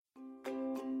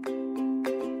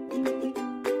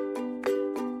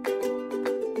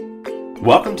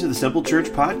Welcome to the Simple Church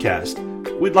Podcast.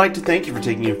 We'd like to thank you for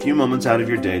taking a few moments out of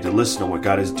your day to listen to what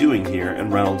God is doing here in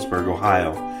Reynoldsburg,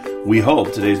 Ohio. We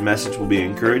hope today's message will be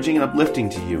encouraging and uplifting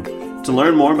to you. To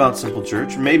learn more about Simple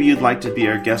Church, or maybe you'd like to be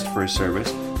our guest for a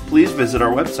service, please visit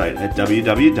our website at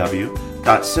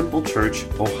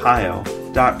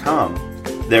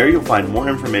www.simplechurchohio.com. There you'll find more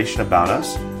information about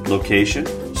us,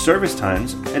 location, service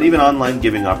times, and even online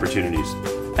giving opportunities.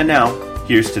 And now,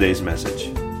 here's today's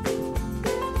message.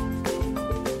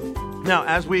 Now,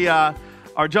 as we are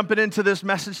jumping into this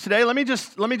message today, let me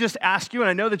just ask you, and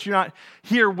I know that you're not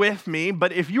here with me,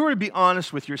 but if you were to be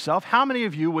honest with yourself, how many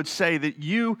of you would say that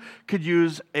you could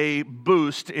use a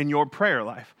boost in your prayer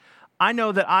life? I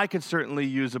know that I could certainly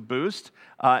use a boost,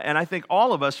 and I think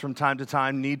all of us from time to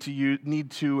time need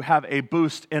to have a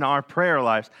boost in our prayer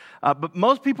lives. But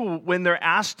most people, when they're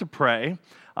asked to pray,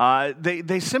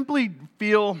 they simply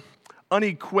feel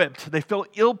unequipped. They feel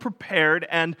ill-prepared,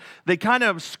 and they kind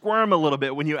of squirm a little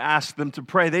bit when you ask them to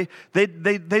pray.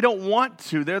 They don't want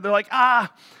to. They're like,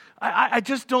 I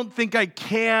just don't think I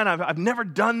can. I've never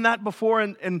done that before.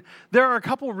 And there are a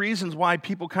couple reasons why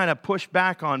people kind of push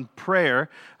back on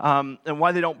prayer and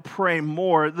why they don't pray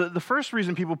more. The first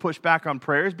reason people push back on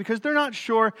prayer is because they're not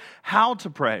sure how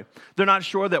to pray. They're not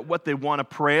sure that what they want to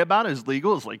pray about is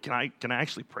legal. It's like, can I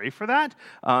actually pray for that?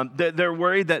 They're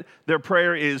worried that their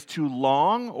prayer is too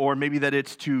long, or maybe that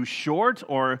it's too short,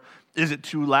 or is it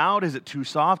too loud? Is it too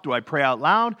soft? Do I pray out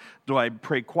loud? Do I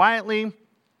pray quietly?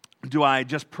 Do I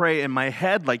just pray in my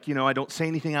head, like, I don't say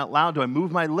anything out loud? Do I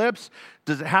move my lips?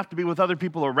 Does it have to be with other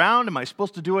people around? Am I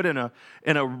supposed to do it in a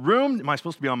room? Am I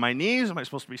supposed to be on my knees? Am I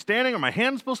supposed to be standing? Are my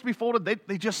hands supposed to be folded?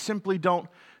 They just simply don't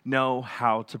know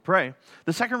how to pray.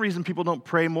 The second reason people don't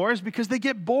pray more is because they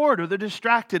get bored or they're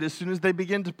distracted as soon as they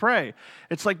begin to pray.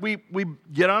 It's like we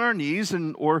get on our knees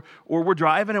or we're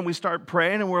driving and we start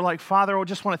praying and we're like, Father, I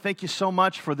just want to thank you so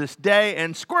much for this day,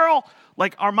 and squirrel,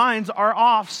 like our minds are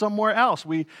off somewhere else.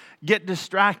 We get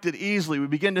distracted easily. We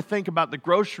begin to think about the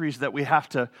groceries that we have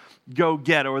to go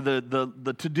get, or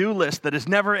the to-do list that is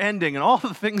never ending, and all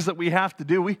the things that we have to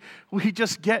do. We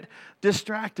just get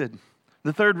distracted.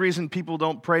 The third reason people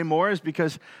don't pray more is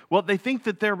because, they think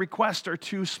that their requests are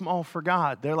too small for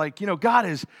God. They're like, God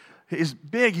is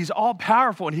big, He's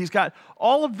all-powerful, and He's got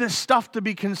all of this stuff to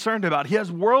be concerned about. He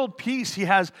has world peace. He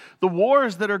has the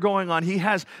wars that are going on. He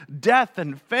has death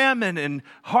and famine and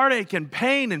heartache and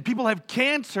pain, and people have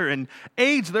cancer and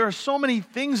AIDS. There are so many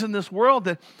things in this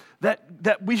world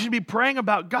that we should be praying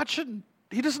about. God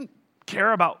He doesn't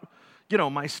care about,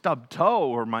 my stubbed toe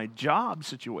or my job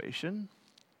situation.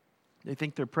 They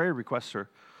think their prayer requests are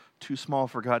too small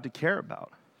for God to care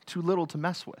about, too little to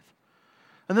mess with.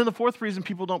 And then the fourth reason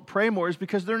people don't pray more is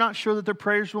because they're not sure that their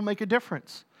prayers will make a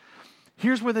difference.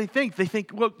 Here's what they think. They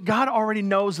think, God already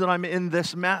knows that I'm in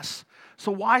this mess,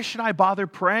 so why should I bother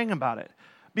praying about it?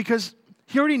 Because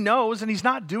He already knows, and He's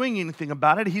not doing anything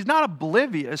about it. He's not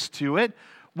oblivious to it.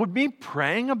 Would me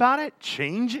praying about it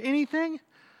change anything?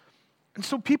 And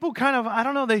so people kind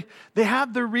of, they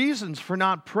have their reasons for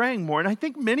not praying more. And I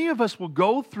think many of us will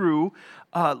go through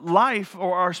life,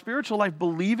 or our spiritual life,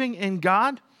 believing in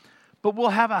God, but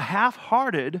we'll have a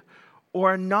half-hearted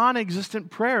or a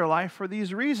non-existent prayer life for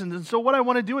these reasons. And so what I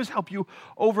want to do is help you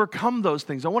overcome those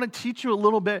things. I want to teach you a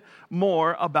little bit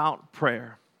more about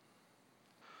prayer.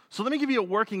 So let me give you a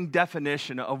working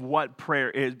definition of what prayer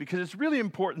is, because it's really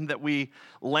important that we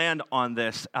land on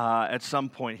this at some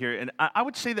point here. And I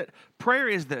would say that prayer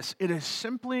is this. It is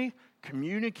simply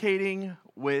communicating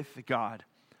with God.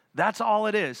 That's all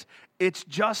it is. It's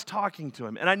just talking to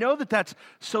Him. And I know that that's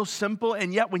so simple,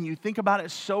 and yet when you think about it,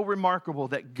 it's so remarkable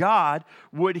that God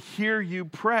would hear you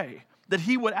pray, that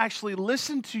He would actually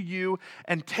listen to you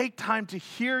and take time to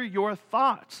hear your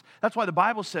thoughts. That's why the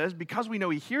Bible says, because we know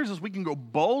He hears us, we can go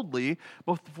boldly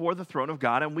before the throne of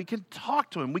God, and we can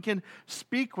talk to Him. We can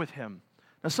speak with Him.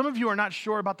 Now, some of you are not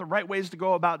sure about the right ways to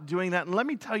go about doing that, and let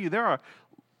me tell you, there are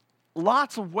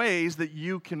lots of ways that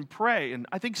you can pray. And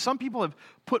I think some people have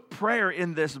put prayer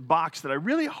in this box that I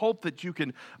really hope that you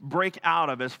can break out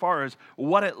of, as far as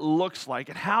what it looks like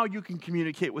and how you can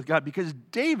communicate with God. Because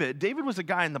David was a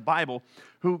guy in the Bible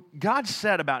who God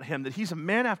said about him that he's a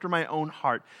man after my own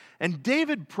heart. And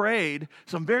David prayed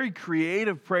some very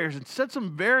creative prayers and said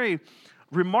some very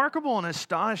remarkable and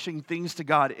astonishing things to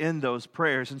God in those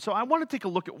prayers. And so I want to take a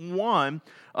look at one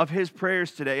of his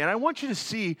prayers today. And I want you to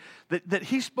see that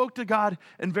he spoke to God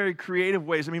in very creative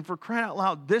ways. I mean, for crying out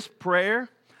loud, this prayer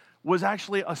was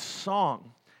actually a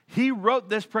song. He wrote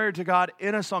this prayer to God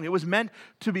in a song. It was meant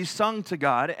to be sung to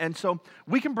God. And so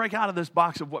we can break out of this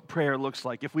box of what prayer looks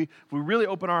like if we really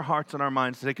open our hearts and our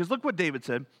minds today. Because look what David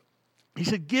said. He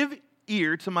said, "Give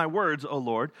ear to my words, O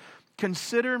Lord.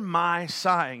 Consider my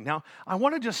sighing. Now, I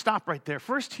want to just stop right there.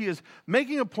 First, he is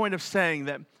making a point of saying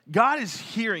that God is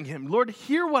hearing him. Lord,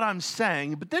 hear what I'm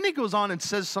saying. But then he goes on and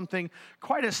says something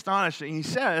quite astonishing. He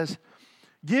says,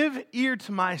 give ear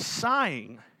to my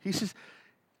sighing. He says,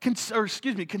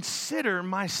 consider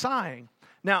my sighing.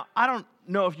 Now, I don't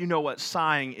know if you know what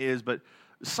sighing is, but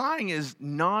sighing is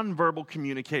nonverbal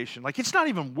communication. Like, it's not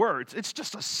even words. It's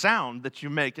just a sound that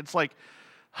you make. It's like,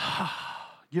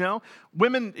 you know,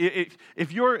 women,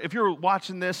 if you're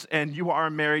watching this and you are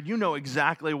married, you know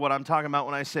exactly what I'm talking about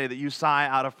when I say that you sigh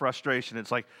out of frustration.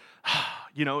 It's like,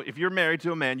 you know, if you're married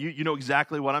to a man, you know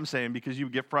exactly what I'm saying because you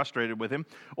get frustrated with him.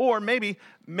 Or maybe,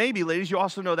 ladies, you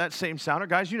also know that same sound. Or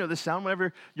guys, you know this sound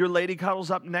whenever your lady cuddles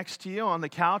up next to you on the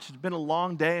couch. It's been a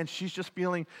long day and she's just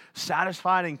feeling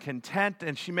satisfied and content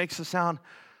and she makes a sound.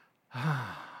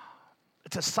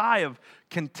 It's a sigh of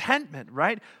contentment,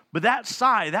 right? But that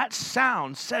sigh, that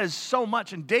sound says so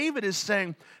much. And David is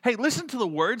saying, hey, listen to the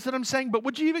words that I'm saying, but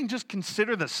would you even just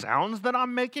consider the sounds that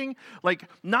I'm making? Like,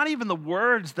 not even the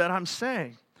words that I'm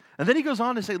saying. And then he goes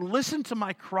on to say, listen to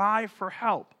my cry for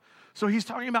help. So he's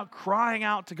talking about crying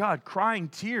out to God, crying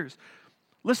tears.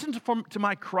 Listen to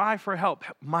my cry for help,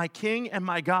 my King and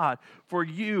my God, for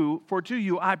to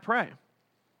you I pray.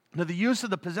 Now, the use of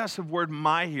the possessive word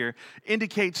my here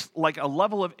indicates like a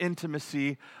level of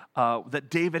intimacy that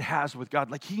David has with God.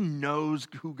 Like, he knows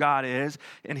who God is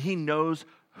and he knows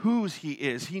whose he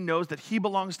is. He knows that he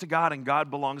belongs to God and God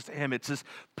belongs to him. It's this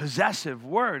possessive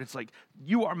word. It's like,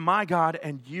 you are my God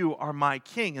and you are my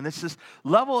King. And it's this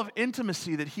level of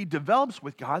intimacy that he develops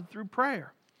with God through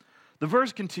prayer. The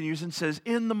verse continues and says,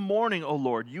 in the morning, O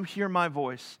Lord, you hear my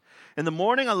voice. In the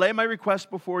morning, I lay my request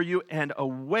before you and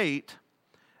await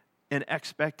in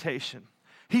expectation.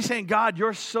 He's saying, God,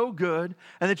 you're so good,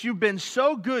 and that you've been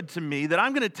so good to me that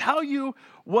I'm going to tell you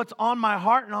what's on my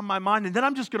heart and on my mind, and then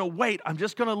I'm just going to wait. I'm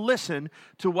just going to listen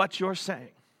to what you're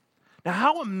saying. Now,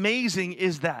 how amazing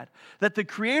is that? That the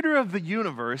creator of the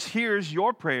universe hears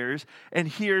your prayers and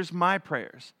hears my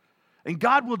prayers. And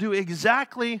God will do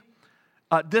exactly,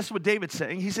 this is what David's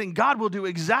saying. He's saying, God will do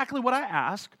exactly what I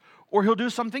ask, or he'll do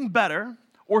something better,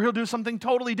 or he'll do something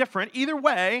totally different. Either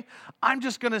way, I'm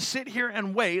just going to sit here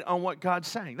and wait on what God's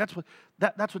saying. That's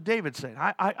what David's saying.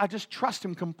 I just trust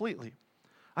him completely.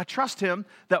 I trust him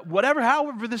that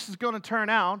however this is going to turn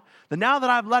out, that now that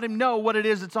I've let him know what it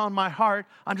is that's on my heart,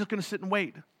 I'm just going to sit and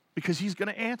wait because he's going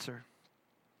to answer.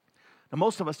 Now,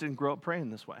 most of us didn't grow up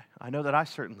praying this way. I know that I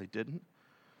certainly didn't.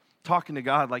 Talking to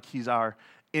God like he's our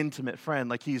intimate friend,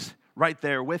 like he's right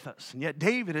there with us. And yet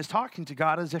David is talking to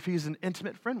God as if he's an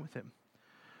intimate friend with him.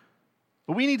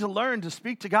 But we need to learn to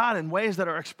speak to God in ways that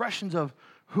are expressions of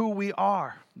who we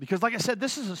are. Because like I said,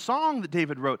 this is a song that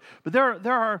David wrote. But there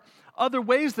are other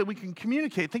ways that we can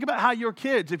communicate. Think about how your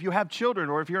kids, if you have children,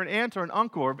 or if you're an aunt or an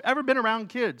uncle, or have ever been around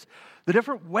kids, the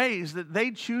different ways that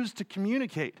they choose to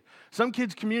communicate. Some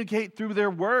kids communicate through their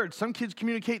words. Some kids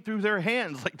communicate through their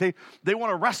hands. Like they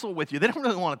want to wrestle with you. They don't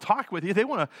really want to talk with you. They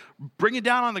want to bring you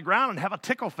down on the ground and have a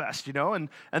tickle fest, you know, and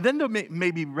then they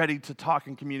may be ready to talk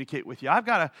and communicate with you. I've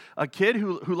got a kid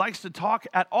who likes to talk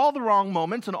at all the wrong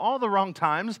moments and all the wrong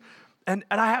times. And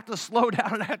I have to slow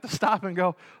down and I have to stop and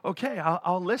go, okay,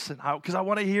 I'll listen because I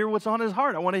want to hear what's on his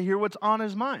heart. I want to hear what's on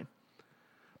his mind.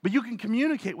 But you can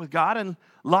communicate with God in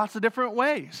lots of different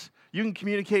ways. You can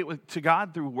communicate to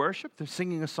God through worship, through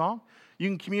singing a song. You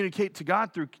can communicate to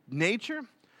God through nature.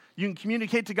 You can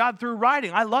communicate to God through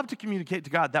writing. I love to communicate to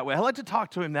God that way. I like to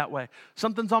talk to him that way.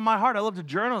 Something's on my heart. I love to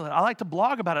journal it. I like to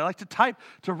blog about it. I like to type,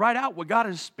 to write out what God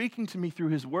is speaking to me through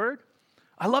his word.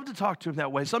 I love to talk to him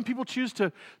that way. Some people choose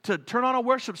to turn on a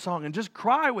worship song and just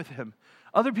cry with him.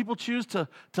 Other people choose to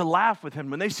laugh with him.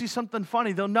 When they see something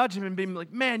funny, they'll nudge him and be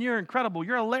like, man, you're incredible.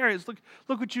 You're hilarious. Look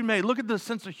what you made. Look at the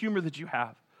sense of humor that you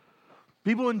have.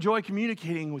 People enjoy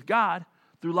communicating with God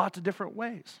through lots of different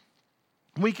ways.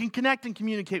 We can connect and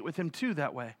communicate with him too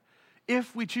that way.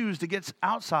 If we choose to get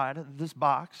outside of this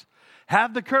box,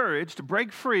 have the courage to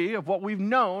break free of what we've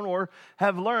known or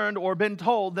have learned or been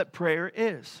told that prayer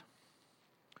is.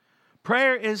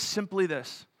 Prayer is simply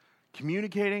this: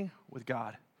 communicating with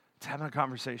God. It's having a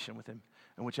conversation with him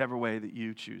in whichever way that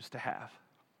you choose to have.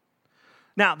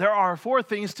 Now, there are 4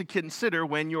 things to consider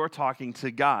when you're talking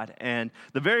to God. And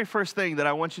the very first thing that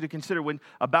I want you to consider when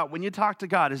you talk to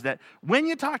God is that when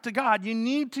you talk to God, you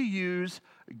need to use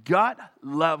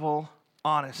gut-level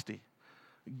honesty.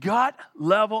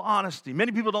 Gut-level honesty.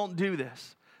 Many people don't do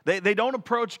this. They don't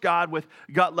approach God with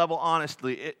gut level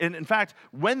honesty. And in fact,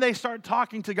 when they start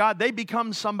talking to God, they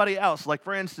become somebody else. Like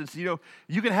for instance, you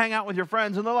can hang out with your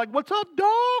friends and they're like, "What's up,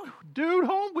 dog? Dude,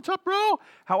 home? What's up, bro?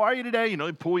 How are you today?"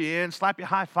 They pull you in, slap you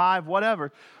high five,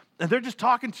 whatever. And they're just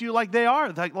talking to you like they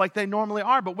are, like they normally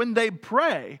are. But when they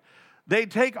pray, they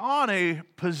take on a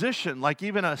position, like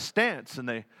even a stance, and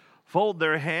they fold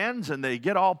their hands and they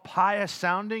get all pious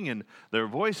sounding and their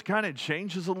voice kind of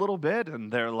changes a little bit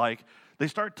and they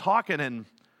start talking in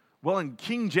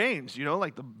King James,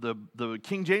 like the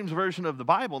King James version of the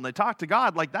Bible, and they talk to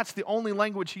God like that's the only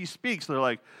language he speaks. They're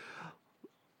like,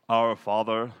 "Our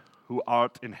Father who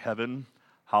art in heaven,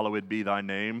 hallowed be thy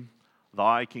name,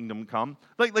 thy kingdom come."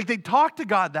 Like they talk to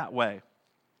God that way.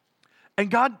 And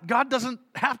God doesn't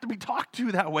have to be talked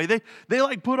to that way. They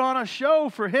like put on a show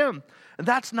for him. And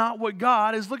that's not what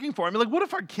God is looking for. I mean, what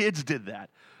if our kids did that?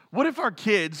 What if our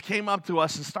kids came up to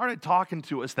us and started talking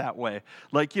to us that way?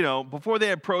 Like, before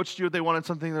they approached you, if they wanted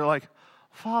something, they're like,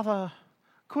 "Father,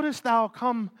 couldst thou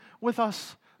come with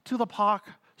us to the park,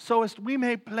 so as we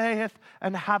may playeth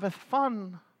and haveth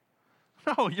fun?"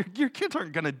 No, your kids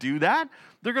aren't going to do that.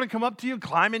 They're going to come up to you,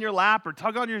 climb in your lap, or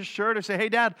tug on your shirt, or say, "Hey,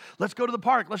 Dad, let's go to the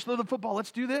park. Let's throw the football.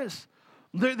 Let's do this."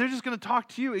 They're just going to talk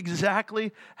to you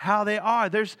exactly how they are.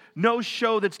 There's no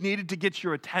show that's needed to get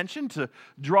your attention, to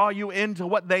draw you into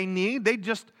what they need. They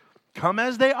just come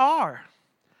as they are.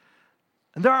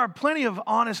 And there are plenty of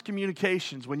honest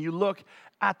communications when you look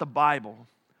at the Bible.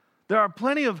 There are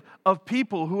plenty of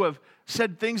people who have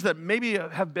said things that maybe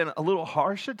have been a little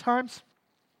harsh at times,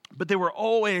 but they were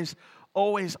always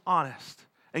honest.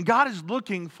 And God is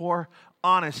looking for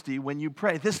honesty when you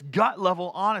pray, this gut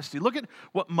level honesty. Look at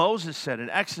what Moses said in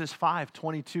Exodus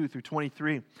 5:22 through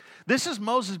 23. This is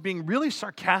Moses being really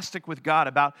sarcastic with God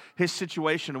about his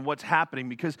situation and what's happening,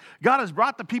 because God has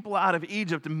brought the people out of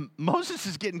Egypt, and Moses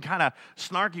is getting kind of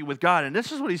snarky with God. And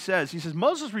this is what he says. He says,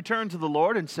 "Moses returned to the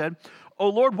Lord and said, 'O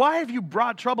Lord, why have you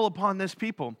brought trouble upon this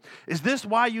people? Is this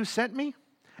why you sent me?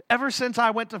 Ever since I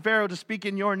went to Pharaoh to speak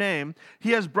in your name,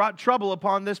 he has brought trouble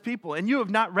upon this people, and you have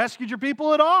not rescued your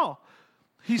people at all.'"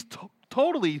 He's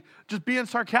totally just being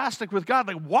sarcastic with God.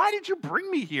 Like, "Why did you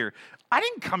bring me here? I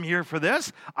didn't come here for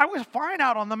this. I was fine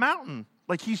out on the mountain."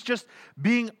 Like, he's just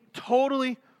being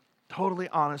totally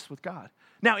honest with God.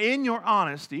 Now, in your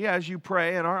honesty, as you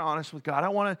pray and are honest with God, I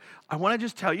want to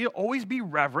just tell you, always be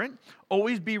reverent,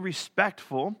 always be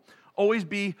respectful, always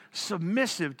be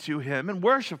submissive to him and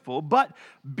worshipful, but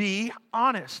be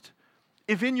honest.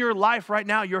 If in your life right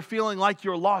now you're feeling like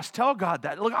you're lost, tell God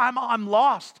that. "Look, I'm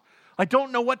lost. I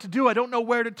don't know what to do. I don't know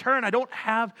where to turn. I don't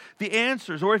have the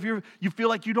answers." Or if you feel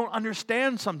like you don't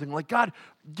understand something, like, "God,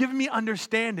 give me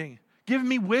understanding. Give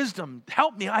me wisdom.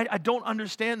 Help me. I don't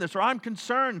understand this." Or, "I'm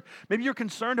concerned." Maybe you're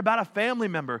concerned about a family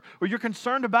member, or you're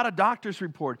concerned about a doctor's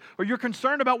report, or you're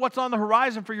concerned about what's on the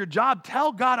horizon for your job.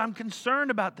 Tell God, "I'm concerned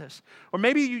about this." Or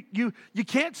maybe you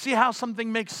can't see how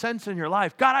something makes sense in your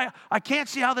life. "God, I can't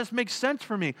see how this makes sense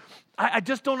for me. I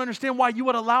just don't understand why you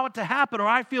would allow it to happen," or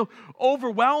 "I feel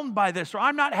overwhelmed by this," or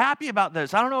 "I'm not happy about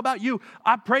this." I don't know about you.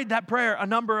 I've prayed that prayer a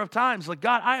number of times. Like,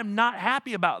 "God, I am not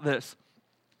happy about this.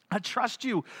 I trust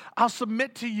you. I'll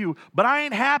submit to you, but I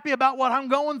ain't happy about what I'm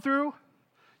going through."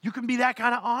 You can be that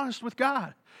kind of honest with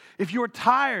God. If you're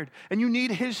tired and you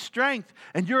need his strength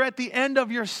and you're at the end of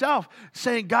yourself,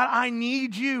 saying, "God, I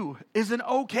need you," is an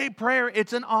okay prayer.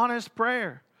 It's an honest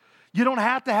prayer. You don't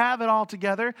have to have it all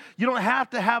together. You don't have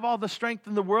to have all the strength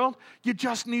in the world. You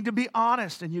just need to be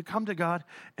honest. And you come to God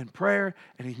in prayer,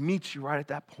 and he meets you right at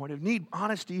that point of need.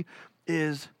 Honesty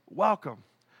is welcome.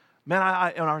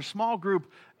 Man, in our small group,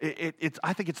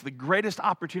 I think it's the greatest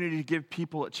opportunity to give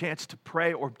people a chance to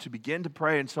pray or to begin to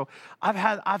pray. And so I've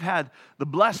had the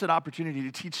blessed opportunity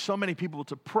to teach so many people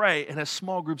to pray in a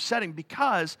small group setting,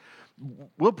 because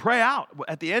we'll pray out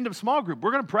at the end of small group.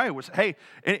 We're going to pray. We'll say, "Hey,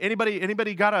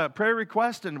 anybody got a prayer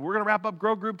request?" And we're going to wrap up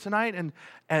Grow Group tonight,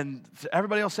 and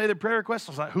everybody will say their prayer request.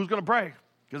 I was like, "Who's going to pray?"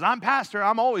 Because I'm pastor,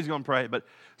 I'm always going to pray. But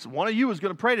so one of you is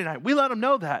going to pray tonight. We let them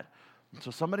know that. And so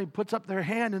somebody puts up their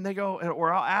hand and they go,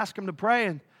 or I'll ask them to pray,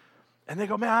 and they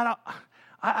go, "Man,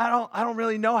 I don't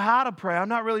really know how to pray. I'm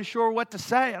not really sure what to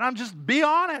say." And I'm just, be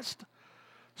honest.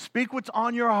 Speak what's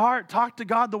on your heart. Talk to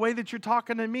God the way that you're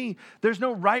talking to me. There's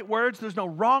no right words. There's no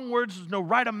wrong words. There's no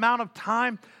right amount of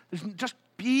time. Just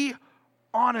be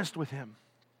honest with him.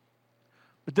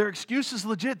 But their excuse is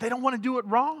legit. They don't want to do it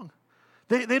wrong.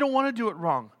 They don't want to do it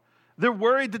wrong. They're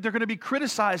worried that they're going to be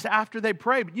criticized after they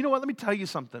pray. But you know what? Let me tell you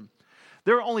something.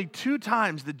 There are only 2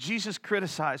 times that Jesus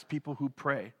criticized people who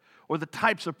pray, or the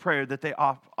types of prayer that they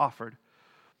offered.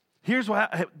 Here's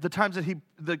the times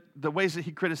that the ways that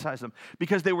he criticized them.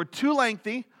 Because they were too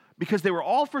lengthy, because they were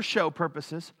all for show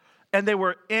purposes and they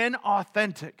were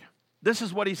inauthentic. This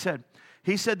is what he said.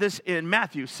 He said this in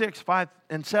Matthew 6, 5,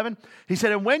 and 7. He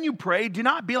said, and when you pray, do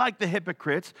not be like the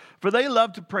hypocrites, for they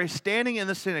love to pray standing in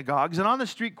the synagogues and on the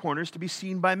street corners to be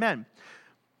seen by men.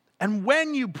 And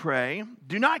when you pray,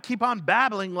 do not keep on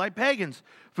babbling like pagans,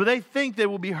 for they think they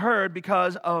will be heard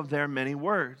because of their many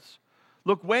words.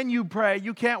 Look, when you pray,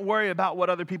 you can't worry about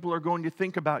what other people are going to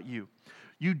think about you.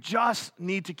 You just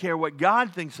need to care what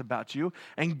God thinks about you,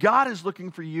 and God is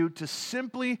looking for you to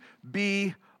simply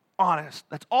be honest.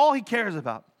 That's all he cares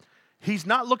about. He's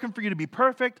not looking for you to be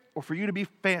perfect or for you to be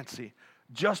fancy.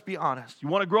 Just be honest. You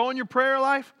want to grow in your prayer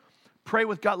life? Pray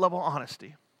with gut-level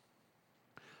honesty.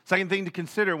 Second thing to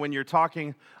consider when you're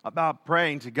talking about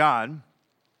praying to God,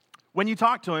 when you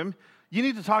talk to him, you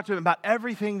need to talk to him about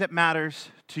everything that matters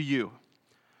to you.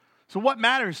 So what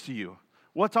matters to you?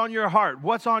 What's on your heart?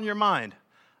 What's on your mind?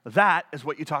 That is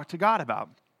what you talk to God about.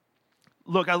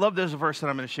 Look, I love this verse that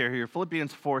I'm going to share here,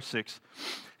 Philippians 4:6.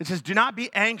 It says, do not be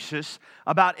anxious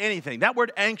about anything. That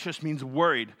word anxious means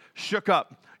worried, shook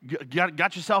up,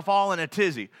 got yourself all in a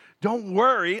tizzy. Don't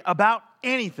worry about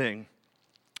anything,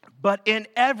 but in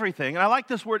everything. And I like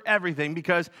this word everything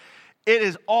because it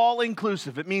is all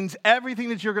inclusive. It means everything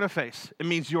that you're going to face. It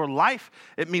means your life.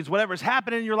 It means whatever's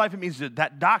happening in your life. It means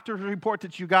that doctor's report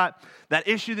that you got, that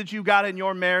issue that you got in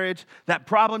your marriage, that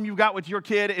problem you got with your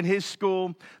kid in his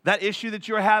school, that issue that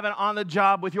you're having on the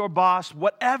job with your boss,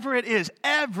 whatever it is,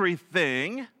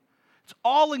 everything. It's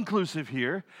all inclusive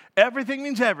here. Everything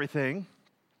means everything.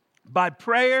 By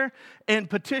prayer and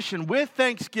petition with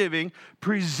thanksgiving,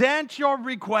 present your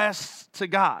requests to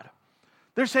God.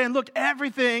 They're saying, look,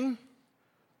 everything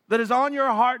that is on your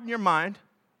heart and your mind,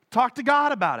 talk to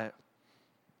God about it.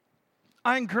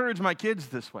 I encourage my kids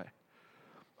this way.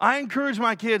 I encourage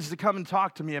my kids to come and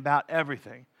talk to me about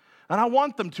everything. And I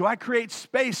want them to. I create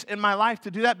space in my life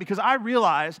to do that because I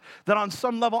realize that on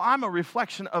some level I'm a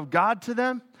reflection of God to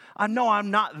them. I know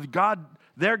I'm not God,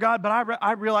 their God, but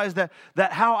I realize that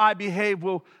how I behave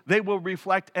they will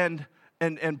reflect and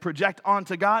project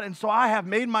onto God. And so I have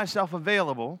made myself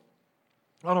available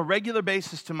on a regular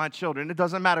basis to my children. It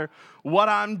doesn't matter what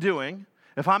I'm doing.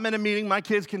 If I'm in a meeting, my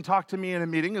kids can talk to me in a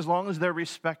meeting as long as they're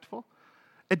respectful.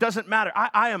 It doesn't matter.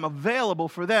 I am available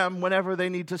for them whenever they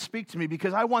need to speak to me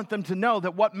because I want them to know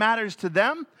that what matters to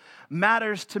them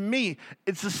matters to me.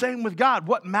 It's the same with God.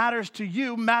 What matters to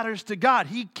you matters to God.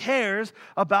 He cares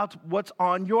about what's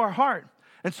on your heart.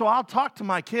 And so I'll talk to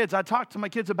my kids. I talk to my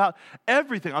kids about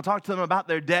everything. I'll talk to them about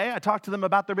their day. I talk to them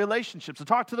about their relationships. I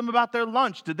talk to them about their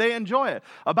lunch. Did they enjoy it?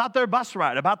 About their bus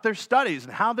ride, about their studies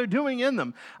and how they're doing in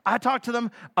them. I talk to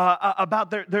them about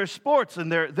their sports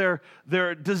and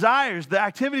their desires, the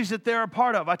activities that they're a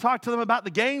part of. I talk to them about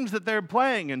the games that they're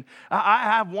playing. And I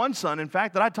have one son, in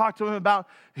fact, that I talk to him about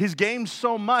his games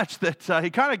so much that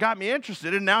he kind of got me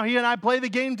interested. And now he and I play the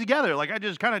game together. Like I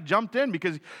just kind of jumped in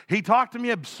because he talked to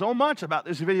me so much about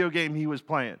this video game he was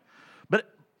playing. But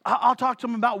I'll talk to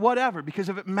him about whatever because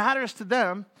if it matters to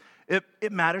them,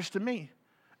 it matters to me.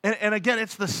 And again,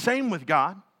 it's the same with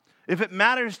God. If it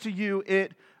matters to you,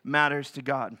 it matters to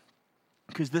God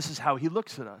because this is how he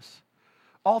looks at us.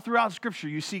 All throughout Scripture,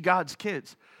 you see God's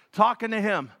kids talking to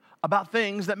him about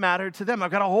things that matter to them.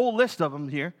 I've got a whole list of them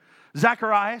here.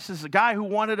 Zacharias is a guy who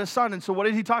wanted a son, and so what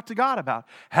did he talk to God about?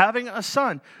 Having a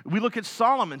son. We look at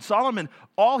Solomon. Solomon,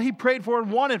 all he prayed for and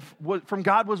wanted from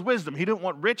God was wisdom. He didn't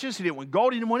want riches. He didn't want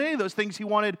gold. He didn't want any of those things. He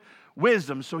wanted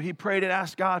wisdom, so he prayed and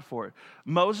asked God for it.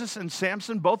 Moses and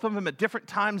Samson, both of them at different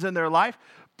times in their life,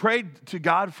 prayed to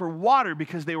God for water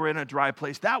because they were in a dry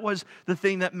place. That was the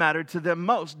thing that mattered to them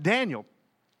most. Daniel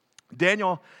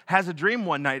has a dream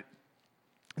one night,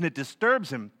 and it disturbs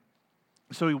him.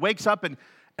 So he wakes up and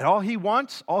all he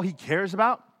wants, all he cares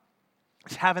about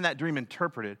is having that dream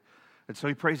interpreted. And so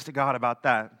he prays to God about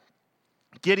that.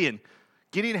 Gideon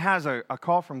has a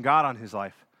call from God on his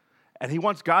life. And he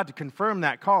wants God to confirm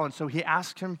that call. And so he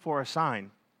asks him for a sign.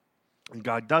 And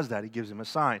God does that. He gives him a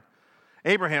sign.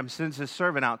 Abraham sends his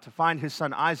servant out to find his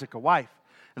son Isaac a wife.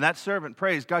 And that servant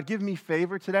prays, God, give me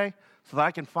favor today so that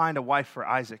I can find a wife for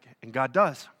Isaac. And God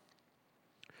does.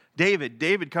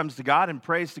 David comes to God and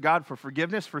prays to God for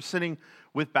forgiveness for sinning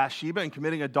with Bathsheba and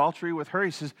committing adultery with her.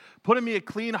 He says, put in me a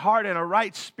clean heart and a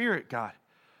right spirit, God.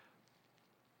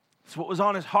 That's what was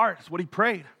on his heart. That's what he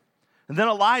prayed. And then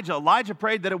Elijah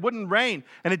prayed that it wouldn't rain.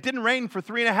 And it didn't rain for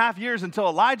 3.5 years until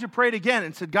Elijah prayed again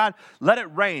and said, God, let it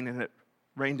rain. And it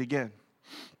rained again.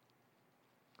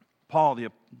 Paul,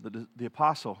 the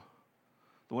apostle,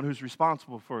 the one who's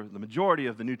responsible for the majority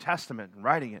of the New Testament and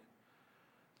writing it,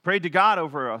 prayed to God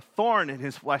over a thorn in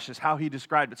his flesh is how he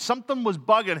described it. Something was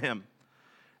bugging him.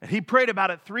 And he prayed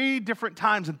about it 3 different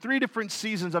times in 3 different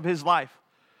seasons of his life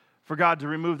for God to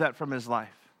remove that from his life.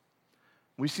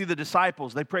 We see the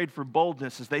disciples, they prayed for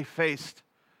boldness as they faced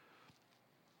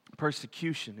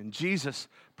persecution. And Jesus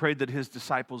prayed that his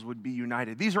disciples would be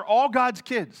united. These are all God's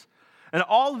kids. And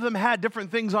all of them had different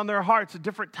things on their hearts at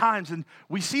different times. And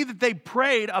we see that they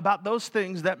prayed about those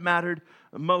things that mattered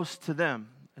most to them.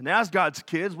 And as God's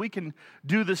kids, we can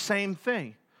do the same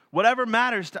thing. Whatever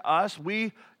matters to us,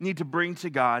 we need to bring to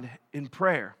God in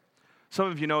prayer. Some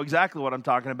of you know exactly what I'm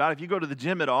talking about. If you go to the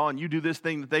gym at all and you do this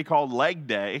thing that they call leg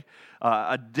day,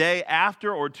 a day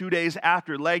after or 2 days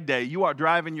after leg day, you are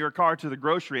driving your car to the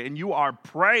grocery and you are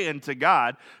praying to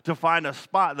God to find a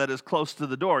spot that is close to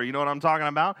the door. You know what I'm talking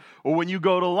about? Or when you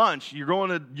go to lunch,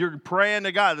 you're praying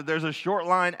to God that there's a short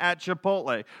line at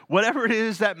Chipotle. Whatever it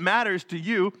is that matters to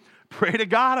you, pray to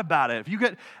God about it. If you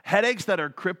get headaches that are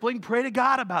crippling, pray to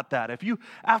God about that. If you,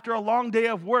 after a long day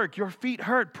of work, your feet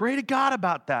hurt, pray to God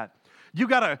about that. You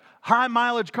got a high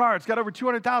mileage car, it's got over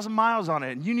 200,000 miles on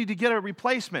it, and you need to get a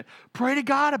replacement. Pray to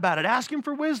God about it. Ask him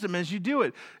for wisdom as you do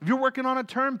it. If you're working on a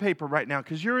term paper right now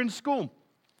because you're in school,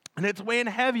 and it's weighing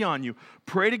heavy on you,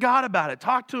 pray to God about it.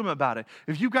 Talk to him about it.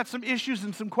 If you've got some issues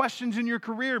and some questions in your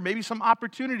career, maybe some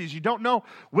opportunities, you don't know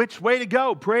which way to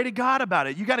go, pray to God about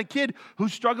it. You got a kid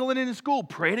who's struggling in school,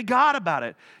 pray to God about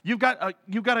it. You've got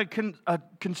a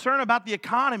concern about the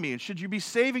economy, and should you be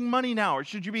saving money now, or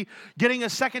should you be getting a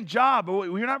second job, or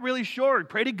you're not really sure,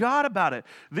 pray to God about it.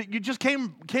 That you just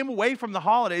came away from the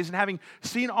holidays, and having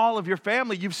seen all of your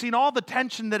family, you've seen all the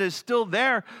tension that is still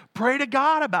there, pray to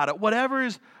God about it. Whatever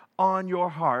is on your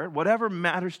heart, whatever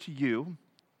matters to you,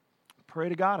 pray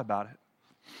to God about it.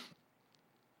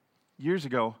 Years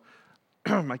ago,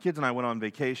 my kids and I went on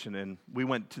vacation, and we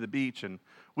went to the beach, and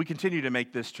we continue to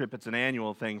make this trip. It's an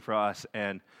annual thing for us,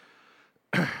 and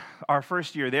our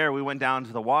first year there, we went down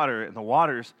to the water, and the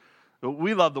waters,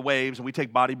 we love the waves, and we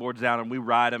take bodyboards down, and we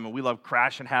ride them, and we love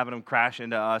having them crash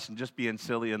into us, and just being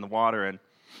silly in the water. And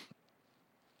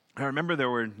I remember there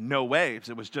were no waves.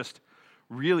 It was just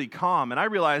really calm. And I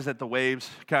realized that the waves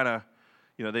kind of,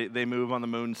 they move on the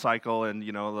moon cycle, and,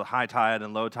 the high tide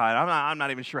and low tide. I'm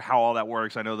not even sure how all that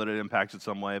works. I know that it impacts it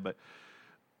some way, but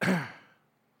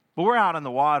we're out on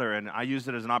the water, and I used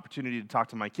it as an opportunity to talk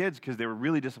to my kids because they were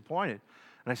really disappointed.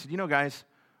 And I said, guys,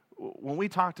 when we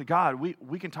talk to God,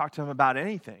 we can talk to him about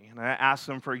anything. And I asked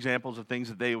them for examples of things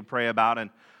that they would pray about,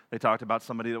 and they talked about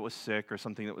somebody that was sick or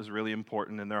something that was really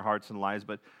important in their hearts and lives,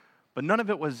 but none of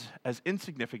it was as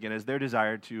insignificant as their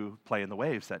desire to play in the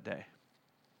waves that day.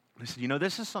 I said,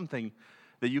 this is something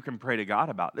that you can pray to God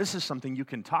about. This is something you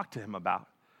can talk to him about.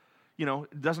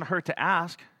 It doesn't hurt to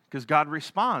ask, because God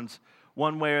responds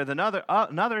one way or another.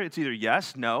 It's either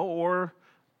yes, no, or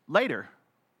later,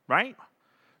 right?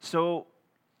 So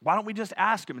why don't we just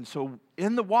ask him? And so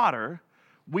in the water,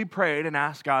 we prayed and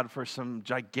asked God for some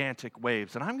gigantic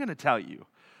waves. And I'm going to tell you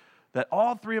that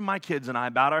all 3 of my kids and I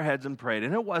bowed our heads and prayed,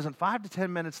 and it wasn't 5 to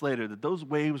 10 minutes later that those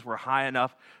waves were high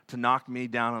enough to knock me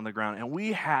down on the ground. And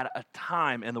we had a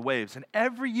time in the waves. And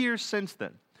every year since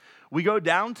then, we go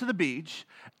down to the beach,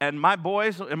 and my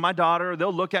boys and my daughter,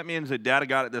 they'll look at me and say, Dad, I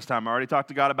got it this time. I already talked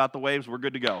to God about the waves. We're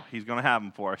good to go. He's going to have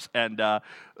them for us. And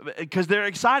because they're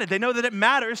excited. They know that it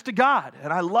matters to God.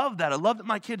 And I love that. I love that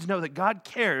my kids know that God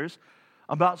cares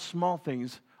about small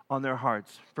things on their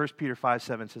hearts. 1 Peter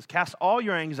 5:7 says, cast all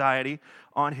your anxiety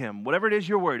on him. Whatever it is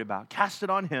you're worried about, cast it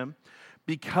on him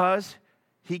because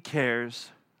he cares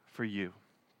for you.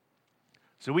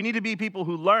 So we need to be people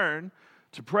who learn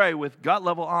to pray with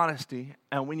gut-level honesty,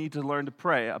 and we need to learn to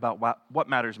pray about what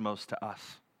matters most to us.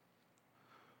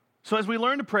 So as we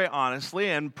learn to pray honestly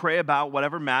and pray about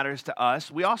whatever matters to us,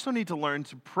 we also need to learn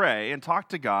to pray and talk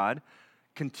to God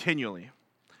continually.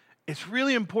 It's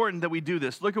really important that we do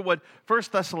this. Look at what 1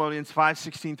 Thessalonians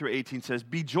 5:16 through 18 says.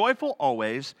 Be joyful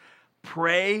always,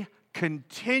 pray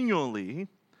continually,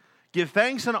 give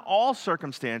thanks in all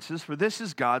circumstances, for this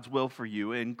is God's will for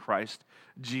you in Christ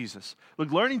Jesus.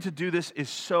 Look, learning to do this is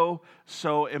so,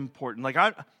 so important. Like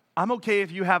I'm okay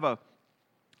if you have a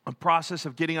process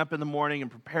of getting up in the morning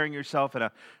and preparing yourself in a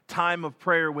time of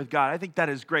prayer with God. I think that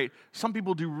is great. Some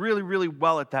people do really, really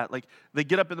well at that. Like they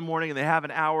get up in the morning and they have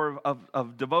an hour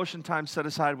of devotion time set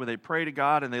aside where they pray to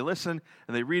God and they listen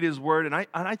and they read his word. And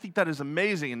I think that is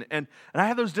amazing. And I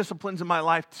have those disciplines in my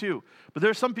life too. But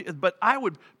there's some people, but I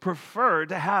would prefer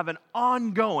to have an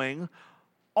ongoing,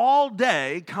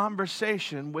 all-day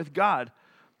conversation with God,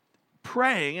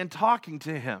 praying and talking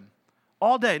to him.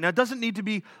 All day. Now, it doesn't need to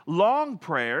be long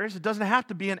prayers. It doesn't have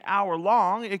to be an hour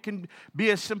long. It can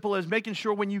be as simple as making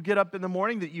sure when you get up in the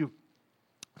morning that you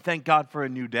thank God for a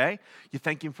new day. You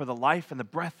thank him for the life and the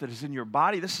breath that is in your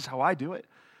body. This is how I do it.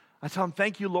 I tell him,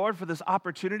 thank you, Lord, for this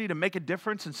opportunity to make a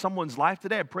difference in someone's life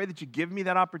today. I pray that you give me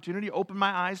that opportunity. Open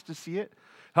my eyes to see it.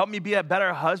 Help me be a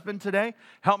better husband today.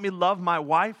 Help me love my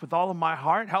wife with all of my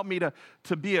heart. Help me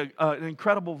to be an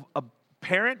incredible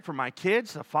parent for my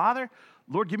kids, a father.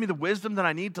 Lord, give me the wisdom that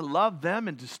I need to love them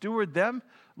and to steward them.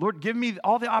 Lord, give me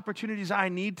all the opportunities I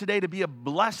need today to be a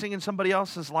blessing in somebody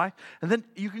else's life. And then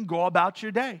you can go about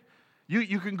your day.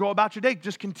 You can go about your day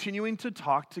just continuing to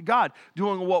talk to God,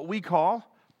 doing what we call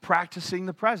practicing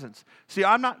the presence. See,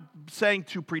 I'm not saying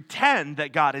to pretend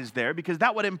that God is there because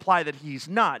that would imply that he's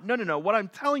not. No. What I'm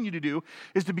telling you to do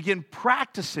is to begin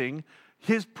practicing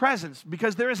his presence,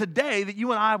 because there is a day that you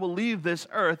and I will leave this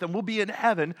earth and we'll be in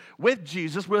heaven with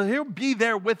Jesus, where he'll be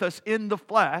there with us in the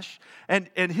flesh, and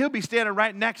he'll be standing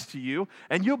right next to you,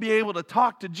 and you'll be able to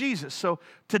talk to Jesus. So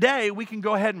today we can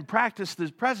go ahead and practice this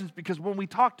presence, because when we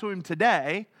talk to him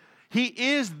today, he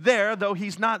is there, though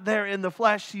he's not there in the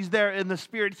flesh, he's there in the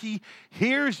spirit. He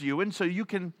hears you, and so you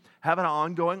can have an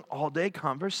ongoing all-day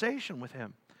conversation with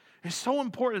him. It's so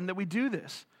important that we do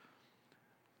this.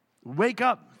 Wake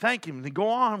up, thank him, then go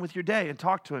on with your day and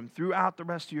talk to him throughout the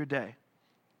rest of your day.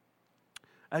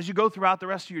 As you go throughout the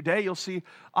rest of your day, you'll see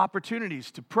opportunities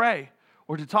to pray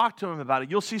or to talk to him about it.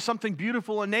 You'll see something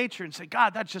beautiful in nature and say,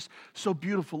 God, that's just so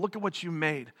beautiful. Look at what you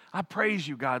made. I praise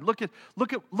you, God. Look at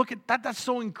that. That's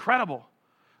so incredible.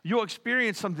 You'll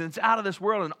experience something that's out of this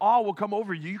world, and awe will come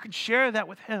over you. You can share that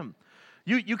with him.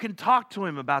 You can talk to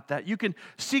him about that. You can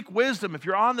seek wisdom if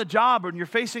you're on the job or you're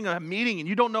facing a meeting and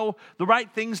you don't know the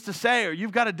right things to say, or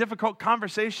you've got a difficult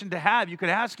conversation to have. You can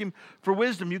ask him for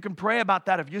wisdom. You can pray about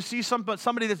that. If you see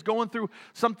somebody that's going through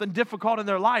something difficult in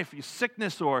their life,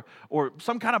 sickness or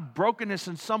some kind of brokenness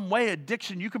in some way,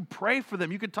 addiction, you can pray for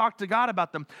them. You can talk to God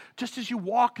about them. Just as you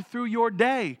walk through your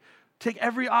day, take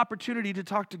every opportunity to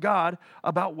talk to God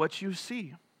about what you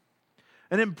see.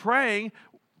 And in praying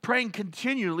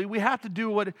continually, we have to do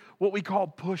what we call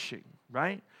pushing,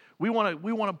 right? We want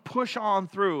to push on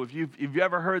through. If you've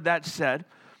ever heard that said,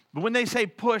 but when they say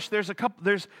push, it's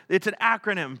an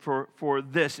acronym for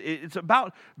this. It's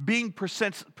about being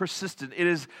persistent. It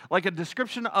is like a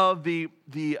description of the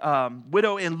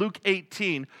widow in Luke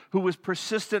 18 who was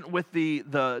persistent with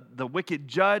the wicked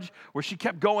judge, where she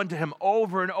kept going to him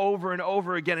over and over and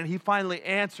over again, and he finally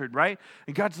answered, right?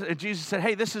 And Jesus said,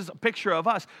 hey, this is a picture of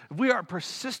us. If we are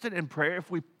persistent in prayer, if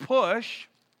we push,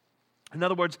 in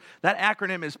other words, that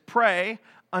acronym is pray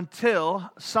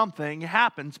until something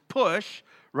happens. Push,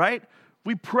 right?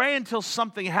 We pray until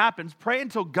something happens. Pray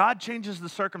until God changes the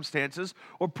circumstances,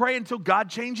 or pray until God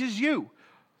changes you.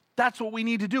 That's what we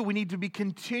need to do. We need to be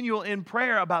continual in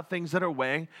prayer about things that are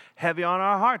weighing heavy on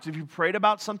our hearts. If you prayed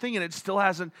about something and it still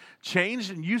hasn't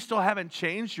changed, and you still haven't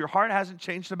changed, your heart hasn't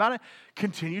changed about it,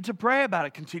 continue to pray about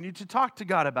it. Continue to talk to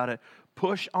God about it.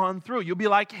 Push on through. You'll be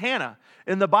like Hannah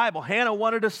in the Bible. Hannah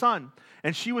wanted a son,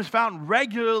 and she was found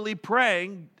regularly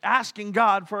praying, asking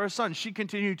God for a son. She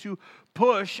continued to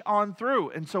push on through.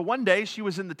 And so one day she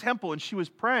was in the temple and she was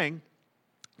praying.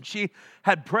 She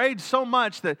had prayed so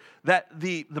much that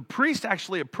the priest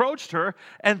actually approached her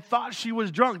and thought she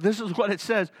was drunk. This is what it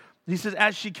says. He says,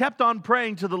 as she kept on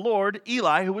praying to the Lord,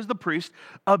 Eli, who was the priest,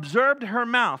 observed her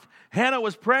mouth. Hannah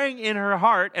was praying in her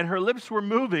heart, and her lips were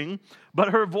moving, but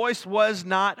her voice was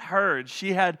not heard.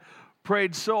 She had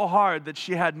prayed so hard that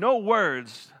she had no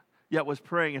words, yet was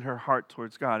praying in her heart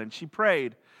towards God. And she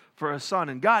prayed for a son,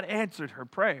 and God answered her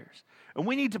prayers. And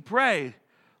we need to pray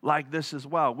like this as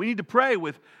well. We need to pray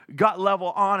with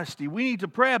gut-level honesty. We need to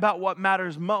pray about what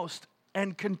matters most,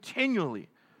 and continually.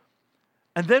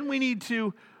 And then we need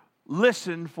to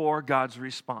listen for God's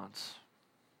response.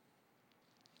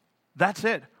 That's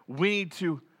it. We need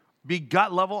to be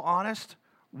gut-level honest.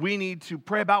 We need to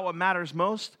pray about what matters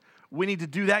most. We need to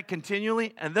do that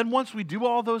continually. And then once we do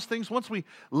all those things, once we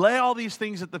lay all these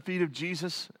things at the feet of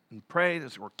Jesus and pray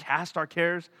as we cast our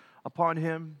cares upon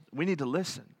him, we need to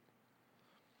listen.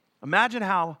 Imagine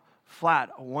how flat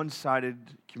a one-sided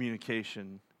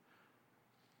communication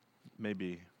may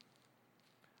be.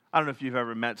 I don't know if you've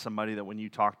ever met somebody that when you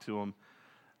talk to them,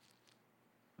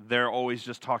 they're always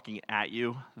just talking at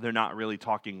you. They're not really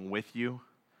talking with you.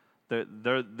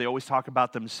 They always talk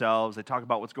about themselves. They talk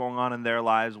about what's going on in their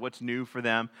lives, what's new for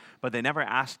them, but they never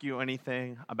ask you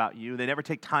anything about you. They never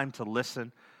take time to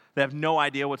listen. They have no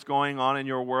idea what's going on in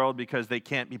your world because they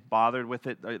can't be bothered with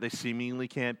it. They seemingly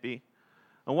can't be.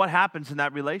 And what happens in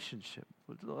that relationship?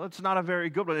 It's not a very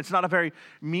good one. It's not a very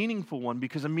meaningful one,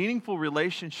 because a meaningful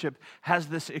relationship has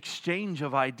this exchange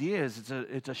of ideas.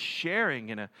 It's a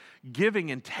sharing and a giving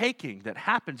and taking that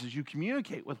happens as you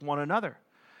communicate with one another.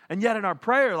 And yet in our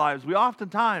prayer lives, we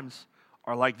oftentimes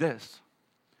are like this.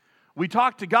 We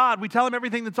talk to God, we tell him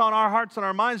everything that's on our hearts and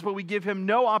our minds, but we give him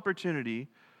no opportunity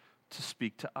to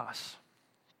speak to us.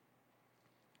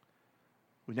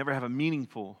 We never have a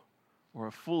meaningful or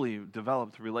a fully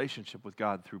developed relationship with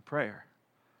God through prayer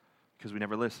because we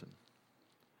never listen.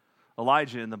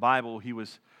 Elijah in the Bible, he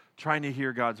was trying to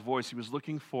hear God's voice. He was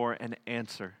looking for an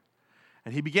answer.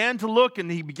 And he began to look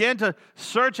and he began to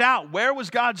search out where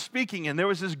was God speaking. And there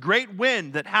was this great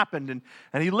wind that happened.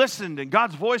 And he listened and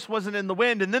God's voice wasn't in the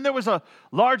wind. And then there was a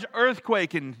large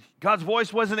earthquake and God's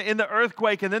voice wasn't in the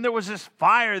earthquake. And then there was this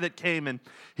fire that came and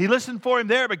he listened for him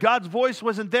there, but God's voice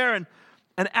wasn't there. And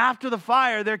after the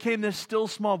fire, there came this still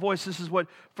small voice. This is what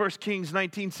 1 Kings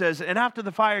 19 says. And after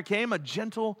the fire came a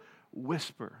gentle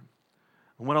whisper.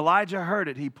 And when Elijah heard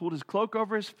it, he pulled his cloak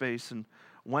over his face and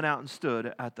went out and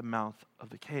stood at the mouth of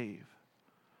the cave.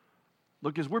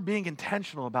 Look, as we're being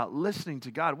intentional about listening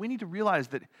to God, we need to realize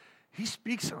that he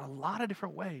speaks in a lot of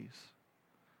different ways.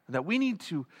 And that we need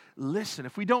to listen.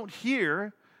 If we don't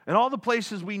hear, in all the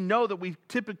places we know that we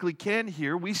typically can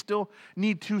hear, we still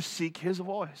need to seek his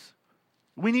voice.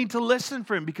 We need to listen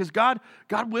for him because God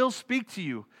will speak to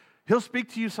you. He'll speak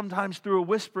to you sometimes through a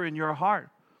whisper in your heart.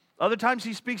 Other times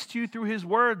he speaks to you through his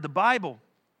word, the Bible.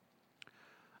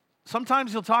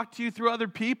 Sometimes he'll talk to you through other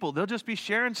people. They'll just be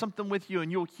sharing something with you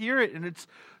and you'll hear it and it's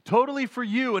totally for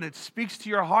you and it speaks to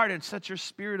your heart and sets your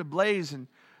spirit ablaze and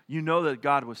you know that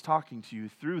God was talking to you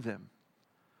through them.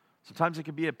 Sometimes it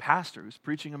could be a pastor who's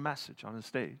preaching a message on a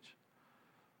stage.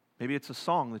 Maybe it's a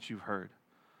song that you've heard.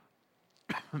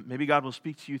 Maybe God will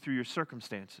speak to you through your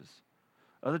circumstances.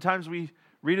 Other times we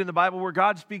read in the Bible where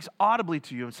God speaks audibly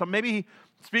to you. And so maybe he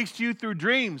speaks to you through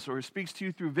dreams or he speaks to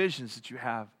you through visions that you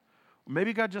have. Or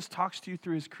maybe God just talks to you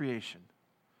through his creation.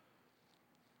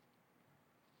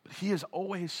 But he is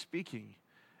always speaking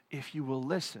if you will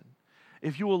listen.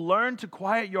 If you will learn to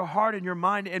quiet your heart and your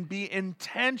mind and be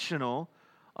intentional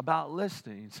about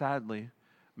listening. Sadly,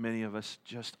 many of us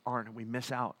just aren't. And we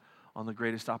miss out on the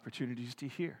greatest opportunities to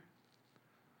hear.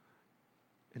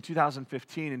 In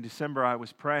 2015, in December, I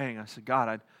was praying. I said,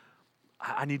 God,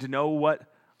 I need to know what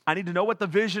the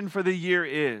vision for the year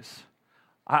is.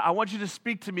 I want you to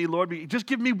speak to me, Lord. Just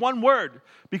give me one word.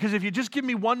 Because if you just give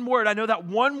me one word, I know that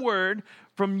one word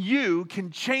from you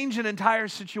can change an entire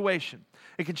situation.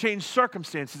 It can change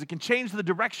circumstances. It can change the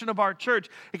direction of our church.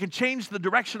 It can change the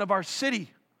direction of our city.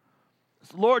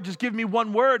 Lord, just give me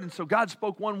one word. And so God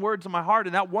spoke one word to my heart,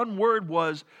 and that one word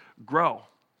was grow.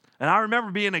 And I remember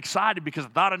being excited because I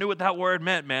thought I knew what that word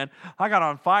meant, man. I got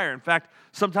on fire. In fact,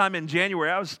 sometime in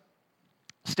January, I was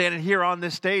standing here on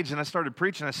this stage and I started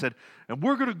preaching. I said, and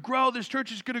we're going to grow. This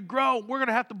church is going to grow. We're going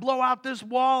to have to blow out this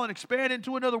wall and expand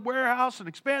into another warehouse and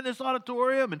expand this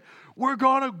auditorium. And we're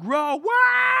going to grow.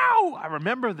 Wow! I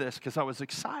remember this because I was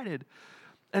excited.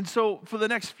 And so for the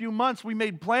next few months, we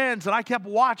made plans, and I kept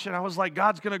watching. I was like,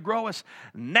 God's going to grow us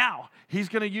now. He's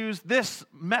going to use this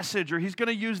message, or he's going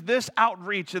to use this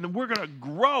outreach, and then we're going to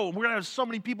grow. We're going to have so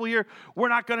many people here, we're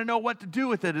not going to know what to do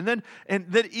with it. And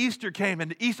then Easter came,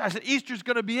 and I said, Easter's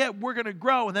going to be it. We're going to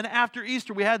grow. And then after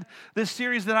Easter, we had this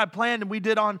series that I planned, and we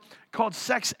did called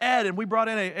Sex Ed, and we brought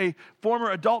in a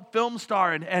former adult film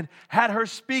star and had her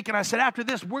speak. And I said, after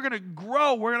this, we're going to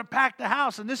grow. We're going to pack the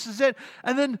house, and this is it.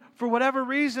 And then for whatever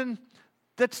reason,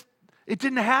 it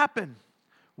didn't happen.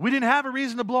 We didn't have a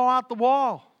reason to blow out the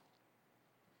wall.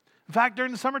 In fact,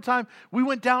 during the summertime, we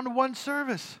went down to one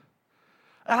service.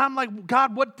 And I'm like,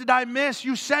 God, what did I miss?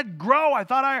 You said grow. I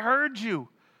thought I heard you.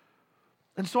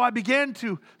 And so I began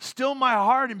to still my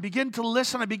heart and begin to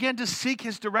listen. I began to seek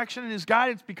his direction and his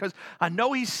guidance because I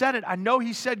know he said it. I know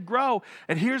he said grow.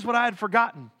 And here's what I had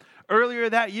forgotten. Earlier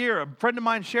that year, a friend of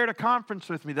mine shared a conference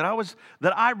with me that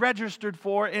I registered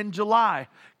for in July.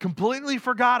 Completely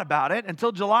forgot about it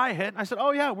until July hit. And I said,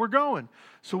 oh yeah, we're going.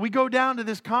 So we go down to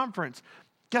this conference.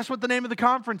 Guess what the name of the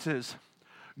conference is?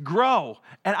 Grow.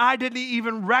 And I didn't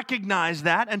even recognize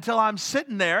that until I'm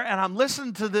sitting there and I'm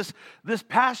listening to this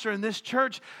pastor in this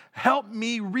church help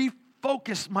me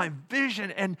refocus my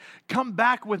vision and come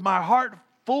back with my heart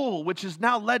full, which has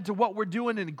now led to what we're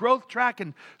doing in Growth Track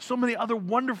and so many other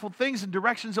wonderful things and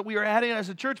directions that we are heading as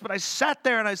a church. But I sat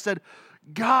there and I said,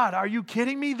 God, are you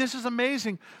kidding me? This is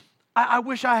amazing. I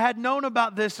wish I had known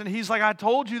about this. And he's like, I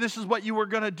told you this is what you were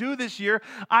going to do this year.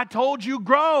 I told you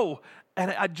grow. And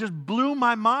it just blew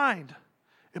my mind.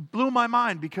 It blew my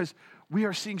mind because we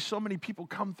are seeing so many people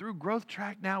come through Growth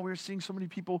Track now. We're seeing so many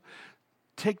people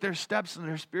take their steps in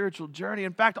their spiritual journey.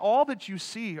 In fact, all that you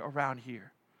see around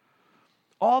here,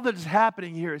 all that is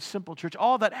happening here at Simple Church,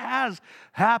 all that has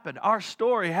happened, our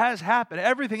story has happened,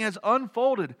 everything has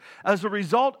unfolded as a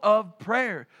result of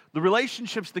prayer. The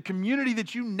relationships, the community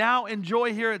that you now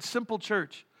enjoy here at Simple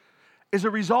Church is a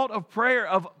result of prayer,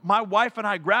 of my wife and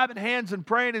I grabbing hands and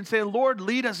praying and saying, Lord,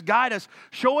 lead us, guide us,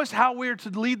 show us how we're to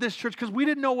lead this church, because we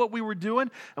didn't know what we were doing,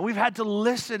 and we've had to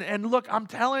listen. And look, I'm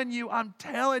telling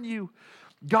you,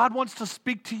 God wants to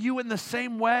speak to you in the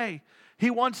same way. He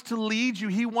wants to lead you.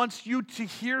 He wants you to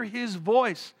hear His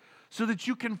voice so that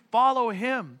you can follow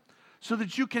Him, so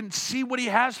that you can see what He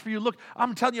has for you. Look,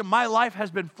 I'm telling you, my life has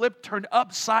been flipped, turned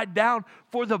upside down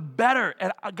for the better,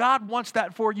 and God wants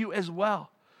that for you as well.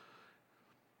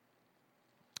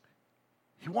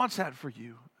 He wants that for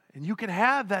you, and you can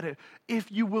have that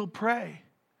if you will pray.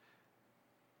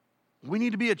 We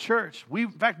need to be a church. In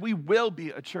fact, we will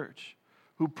be a church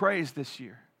who prays this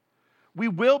year. We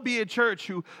will be a church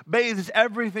who bathes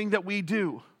everything that we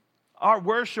do, our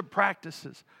worship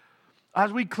practices.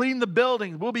 As we clean the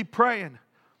building, we'll be praying.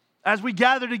 As we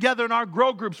gather together in our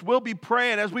grow groups, we'll be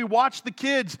praying. As we watch the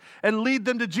kids and lead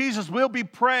them to Jesus, we'll be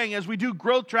praying. As we do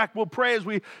growth track, we'll pray. As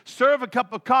we serve a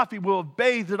cup of coffee, we'll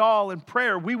bathe it all in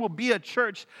prayer. We will be a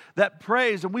church that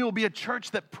prays, and we will be a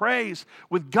church that prays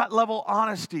with gut-level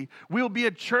honesty. We will be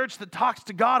a church that talks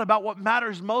to God about what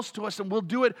matters most to us, and we'll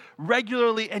do it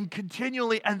regularly and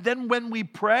continually. And then when we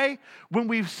pray, when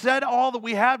we've said all that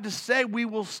we have to say, we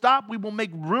will stop. We will make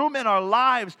room in our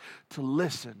lives to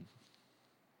listen.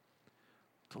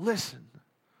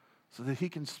 So that He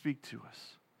can speak to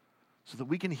us, so that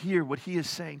we can hear what He is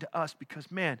saying to us, because,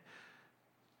 man,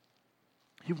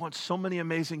 He wants so many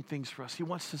amazing things for us. He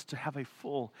wants us to have a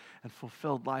full and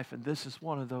fulfilled life, and this is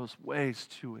one of those ways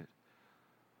to it.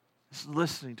 It's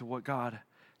listening to what God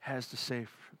has to say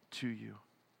to you.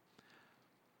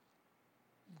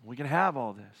 We can have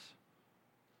all this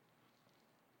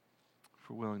if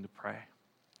we're willing to pray.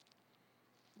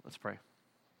 Let's pray.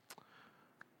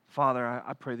 Father,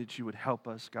 I pray that you would help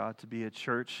us, God, to be a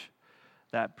church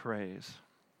that prays.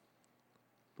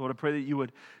 Lord, I pray that you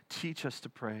would teach us to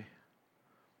pray,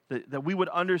 that we would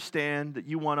understand that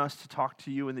you want us to talk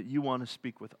to you and that you want to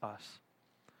speak with us.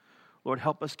 Lord,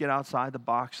 help us get outside the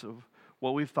box of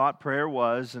what we've thought prayer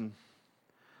was and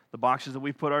the boxes that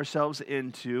we've put ourselves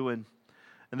into and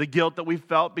the guilt that we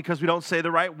felt because we don't say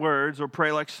the right words or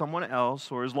pray like someone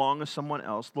else or as long as someone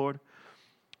else. Lord,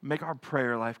 make our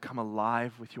prayer life come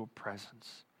alive with your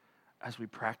presence as we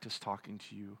practice talking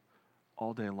to you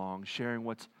all day long, sharing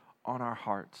what's on our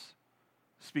hearts,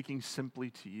 speaking simply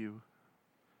to you,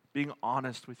 being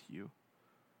honest with you,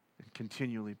 and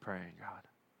continually praying, God.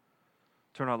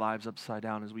 Turn our lives upside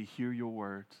down as we hear your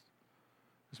words,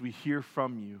 as we hear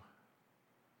from you.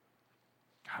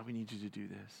 God, we need you to do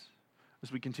this.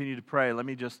 As we continue to pray, let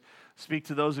me just speak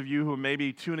to those of you who are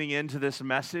maybe tuning into this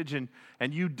message and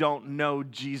you don't know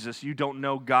Jesus, you don't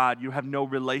know God, you have no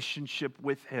relationship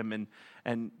with Him.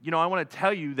 And you know, I want to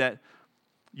tell you that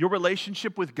your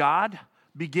relationship with God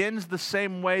begins the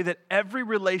same way that every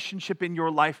relationship in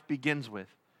your life begins with.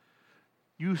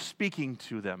 You speaking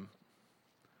to them.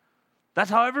 That's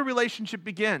how every relationship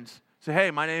begins. Say, hey,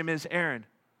 my name is Aaron.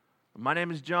 My name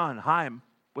is John. Hi,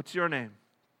 what's your name?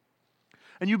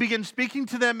 And you begin speaking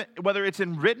to them, whether it's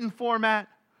in written format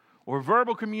or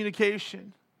verbal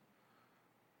communication.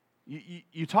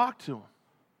 You talk to them.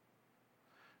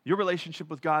 Your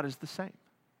relationship with God is the same.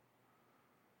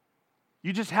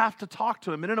 You just have to talk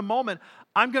to Him. And in a moment,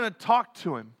 I'm going to talk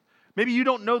to Him. Maybe you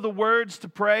don't know the words to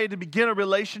pray to begin a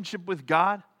relationship with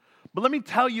God, but let me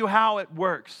tell you how it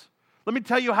works. Let me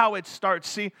tell you how it starts.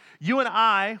 See, you and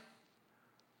I,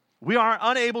 we are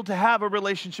unable to have a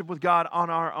relationship with God on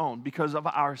our own because of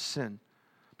our sin,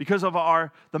 because of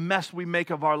the mess we make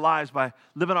of our lives by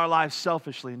living our lives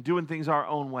selfishly and doing things our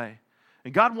own way.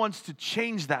 And God wants to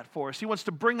change that for us. He wants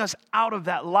to bring us out of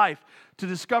that life to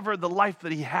discover the life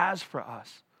that He has for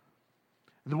us.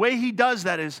 And the way He does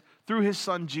that is through His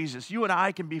Son, Jesus. You and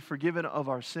I can be forgiven of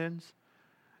our sins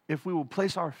if we will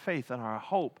place our faith and our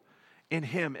hope in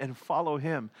Him and follow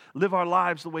Him, live our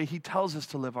lives the way He tells us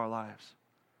to live our lives.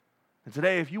 And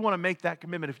today, if you want to make that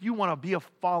commitment, if you want to be a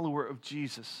follower of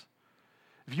Jesus,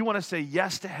 if you want to say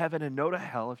yes to heaven and no to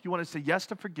hell, if you want to say yes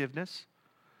to forgiveness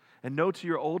and no to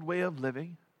your old way of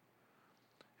living,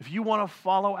 if you want to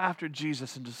follow after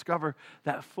Jesus and discover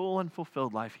that full and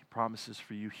fulfilled life He promises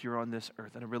for you here on this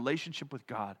earth and a relationship with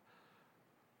God,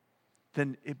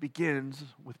 then it begins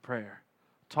with prayer,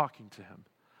 talking to Him.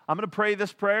 I'm going to pray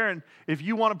this prayer, and if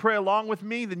you want to pray along with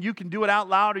me, then you can do it out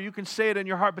loud or you can say it in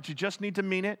your heart, but you just need to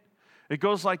mean it. It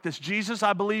goes like this: Jesus,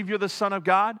 I believe you're the Son of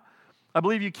God. I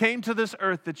believe you came to this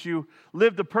earth, that you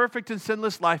lived a perfect and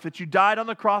sinless life, that you died on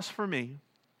the cross for me,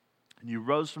 and you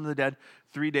rose from the dead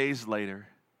 3 days later.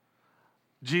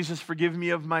 Jesus, forgive me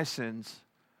of my sins.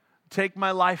 Take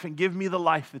my life and give me the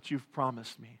life that you've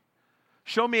promised me.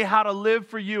 Show me how to live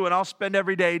for you, and I'll spend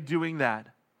every day doing that.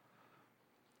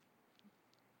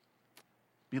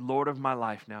 Be Lord of my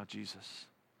life now, Jesus.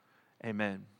 Amen.